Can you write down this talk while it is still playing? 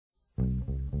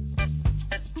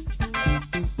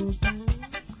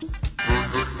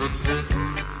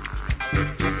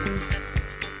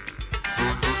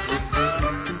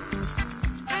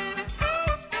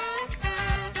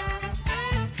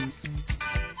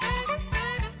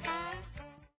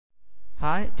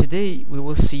Hi, today we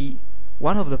will see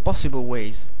one of the possible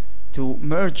ways to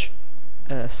merge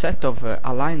a set of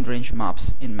aligned range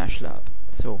maps in MeshLab.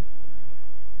 So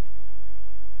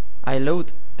I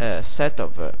load a set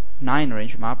of 9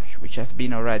 range maps which have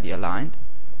been already aligned,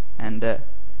 and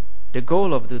the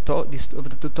goal of the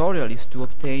tutorial is to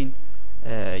obtain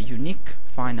a unique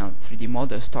final 3D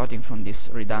model starting from this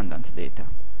redundant data.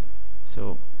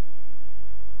 So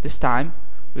this time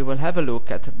we will have a look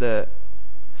at the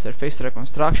surface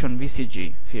reconstruction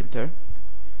VCG filter.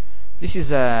 This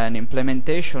is an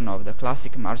implementation of the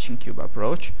classic marching cube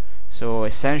approach. So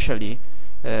essentially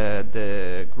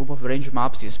the group of range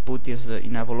maps is put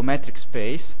in a volumetric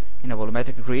space, in a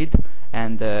volumetric grid,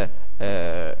 and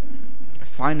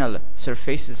final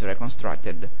surface is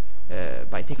reconstructed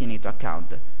by taking into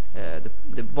account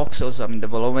the voxels the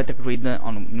volumetric grid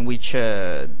in which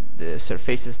the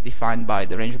surfaces defined by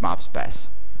the range maps pass.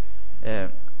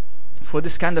 For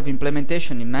this kind of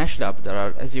implementation in MeshLab, there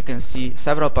are, as you can see,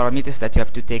 several parameters that you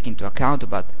have to take into account,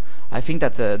 but I think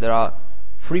that there are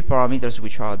 3 parameters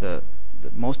which are the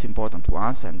most important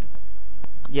ones, and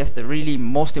yes, the really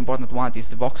most important one is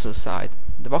the voxel side.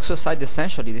 The voxel side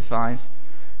essentially defines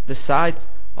the sides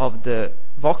of the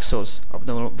voxels of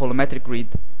the volumetric grid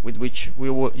with which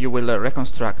you will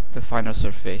reconstruct the final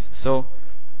surface. So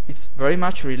it's very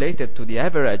much related to the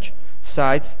average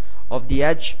sides of the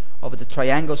edge of the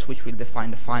triangles which will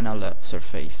define the final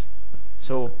surface.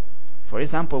 So for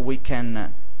example, we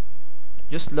can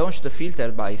just launch the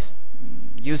filter by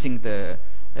using the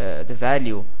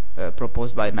value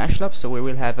proposed by MeshLab. So we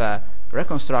will have a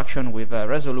reconstruction with a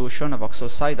resolution of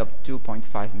voxel side of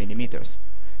 2.5 millimeters.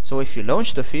 So if you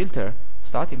launch the filter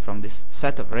starting from this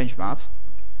set of range maps,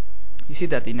 you see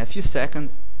that in a few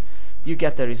seconds you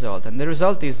get the result, and the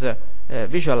result is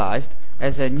visualized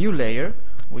as a new layer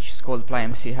which is called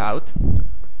PlyMC out,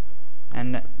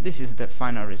 and this is the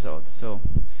final result. So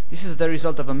this is the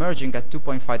result of a merging at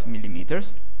 2.5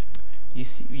 millimeters.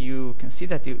 You can see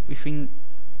that if we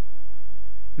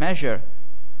measure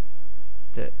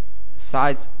the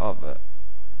sides of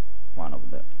one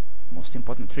of the most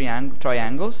important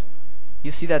triangles,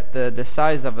 you see that the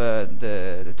size of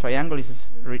the triangle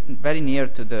is very near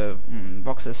to the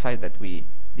voxel side that we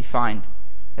defined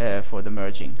for the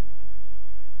merging.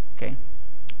 Okay.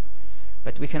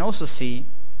 But we can also see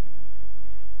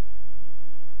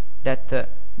that the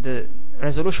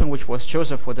resolution which was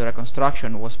chosen for the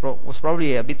reconstruction was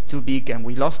probably a bit too big, and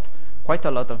we lost quite a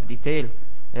lot of detail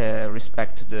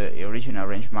respect to the original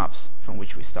range maps from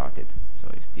which we started. So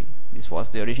this was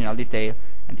the original detail,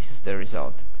 and this is the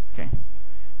result. Okay.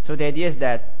 So the idea is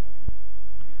that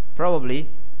probably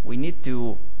we need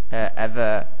to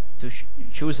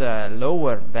choose a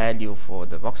lower value for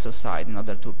the voxel side in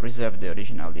order to preserve the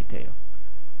original detail.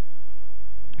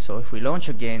 So if we launch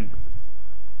again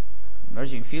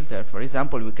merging filter, for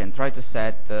example, we can try to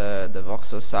set the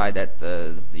voxel side at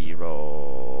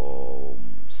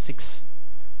 0.6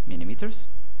 millimeters,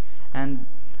 and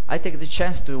I take the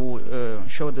chance to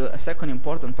show a second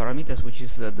important parameter, which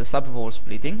is the subvol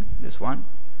splitting. This one,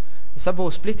 the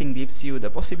subvol splitting gives you the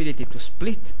possibility to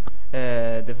split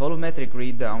the volumetric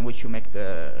grid on which you make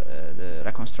the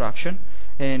reconstruction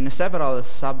in several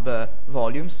sub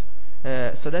volumes.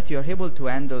 So that you are able to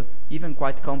handle even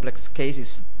quite complex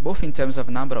cases, both in terms of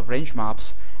number of range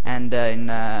maps and in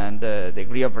the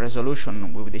degree of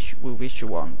resolution with which you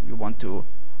want to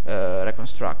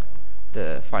reconstruct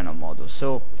the final model.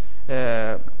 So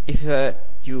if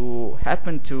you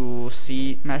happen to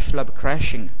see MeshLab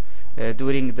crashing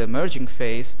during the merging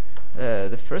phase,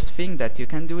 the first thing that you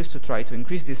can do is to try to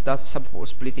increase this subvol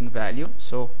splitting value.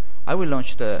 So I will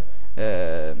launch the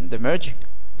merging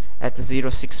at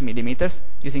 0.6 millimeters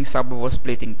using subvol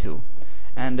splitting 2,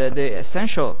 and the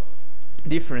essential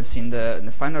difference in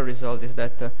the final result is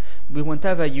that we won't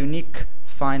have a unique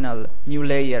final new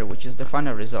layer which is the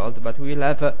final result, but we will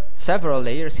have several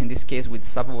layers. In this case, with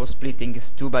subvol splitting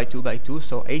is 2 by 2 by 2,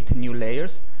 so 8 new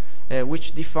layers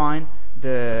which define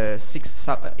the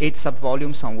 8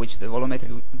 subvolumes on which the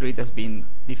volumetric grid has been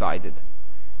divided.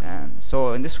 And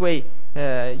so in this way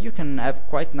you can have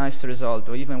quite nice result,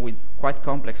 or even with quite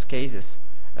complex cases,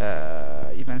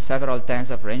 even several tens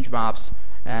of range maps,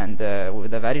 and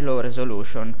with a very low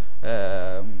resolution,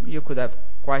 you could have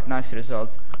quite nice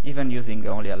results even using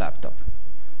only a laptop.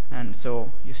 And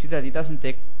so you see that it doesn't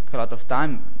take a lot of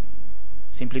time,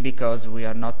 simply because we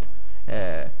are not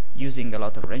using a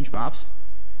lot of range maps.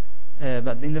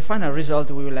 But in the final result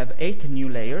we will have 8 new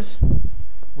layers,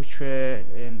 which the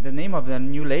name of the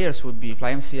new layers would be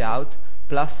PlyMC out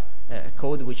plus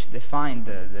code which define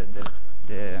the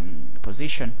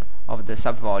position of the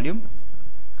subvolume.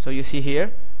 So you see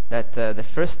here that the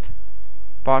first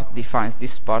part defines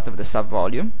this part of the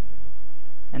subvolume,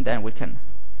 and then we can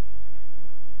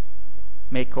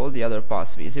make all the other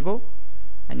parts visible,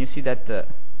 and you see that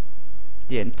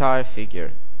the entire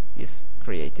figure is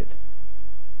created.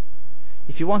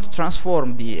 If you want to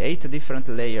transform the 8 different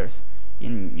layers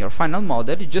in your final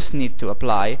model, you just need to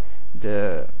apply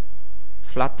the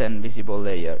flatten visible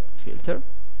layer filter,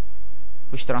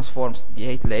 which transforms the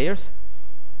 8 layers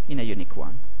in a unique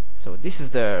one. So this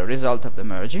is the result of the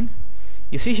merging.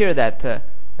 You see here that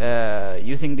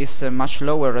using this much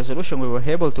lower resolution, we were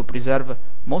able to preserve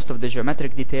most of the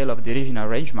geometric detail of the original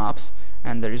range maps,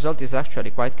 and the result is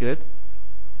actually quite good.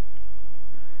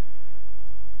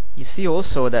 You see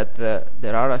also that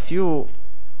there are a few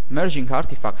merging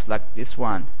artifacts like this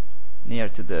one near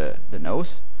to the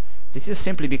nose. This is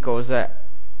simply because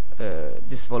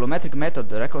this volumetric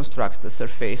method reconstructs the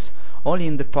surface only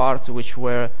in the parts which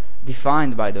were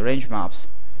defined by the range maps.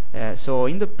 So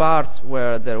in the parts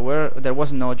where there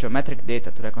was no geometric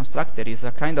data to reconstruct, there is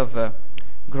a kind of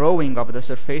growing of the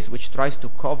surface which tries to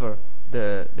cover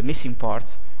the missing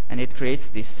parts, and it creates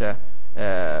these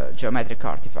geometric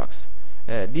artifacts.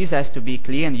 This has to be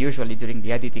cleaned usually during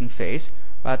the editing phase,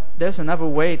 but there's another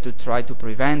way to try to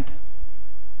prevent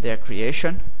their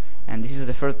creation, and this is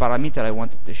the third parameter I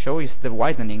wanted to show, is the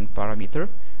widening parameter.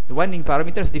 The widening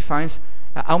parameter defines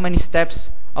how many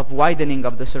steps of widening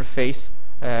of the surface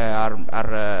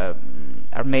are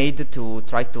made to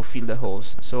try to fill the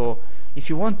holes. So if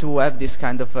you want to have this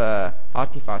kind of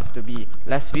artifacts to be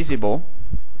less visible,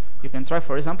 you can try,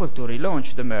 for example, to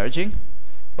relaunch the merging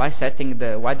by setting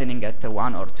the widening at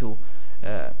 1 or 2.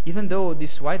 Even though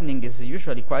this widening is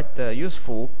usually quite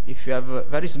useful if you have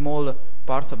very small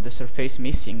parts of the surface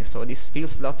missing, so this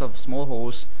fills lots of small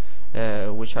holes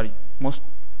which are most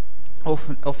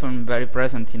often very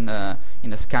present in a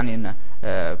scanning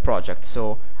project.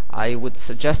 So I would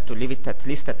suggest to leave it at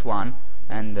least at 1,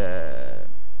 and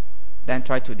then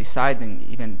try to decide, and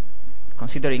even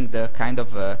considering the kind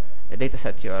of data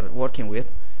set you are working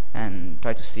with, and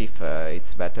try to see if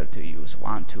it's better to use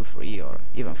 1, 2, 3 or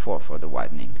even 4 for the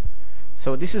widening.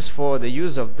 So this is for the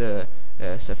use of the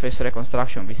surface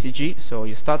reconstruction VCG. So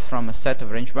you start from a set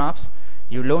of range maps,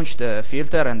 you launch the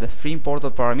filter, and the 3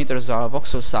 important parameters are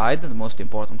voxel side, the most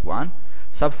important one,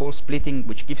 subfold splitting,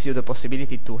 which gives you the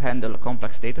possibility to handle a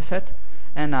complex data set,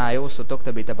 and I also talked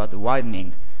a bit about the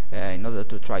widening in order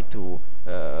to try to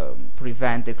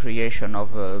prevent the creation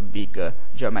of big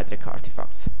geometric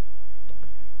artifacts.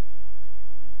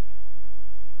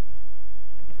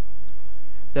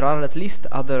 There are at least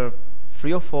other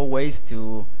 3 or 4 ways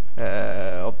to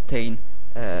obtain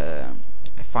a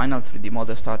final 3D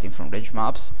model starting from range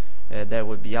maps. There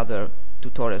will be other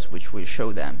tutorials which will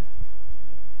show them.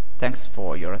 Thanks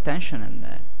for your attention,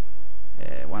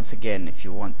 and once again, if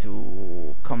you want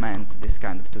to comment this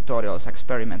kind of tutorials,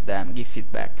 experiment them, give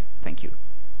feedback. Thank you.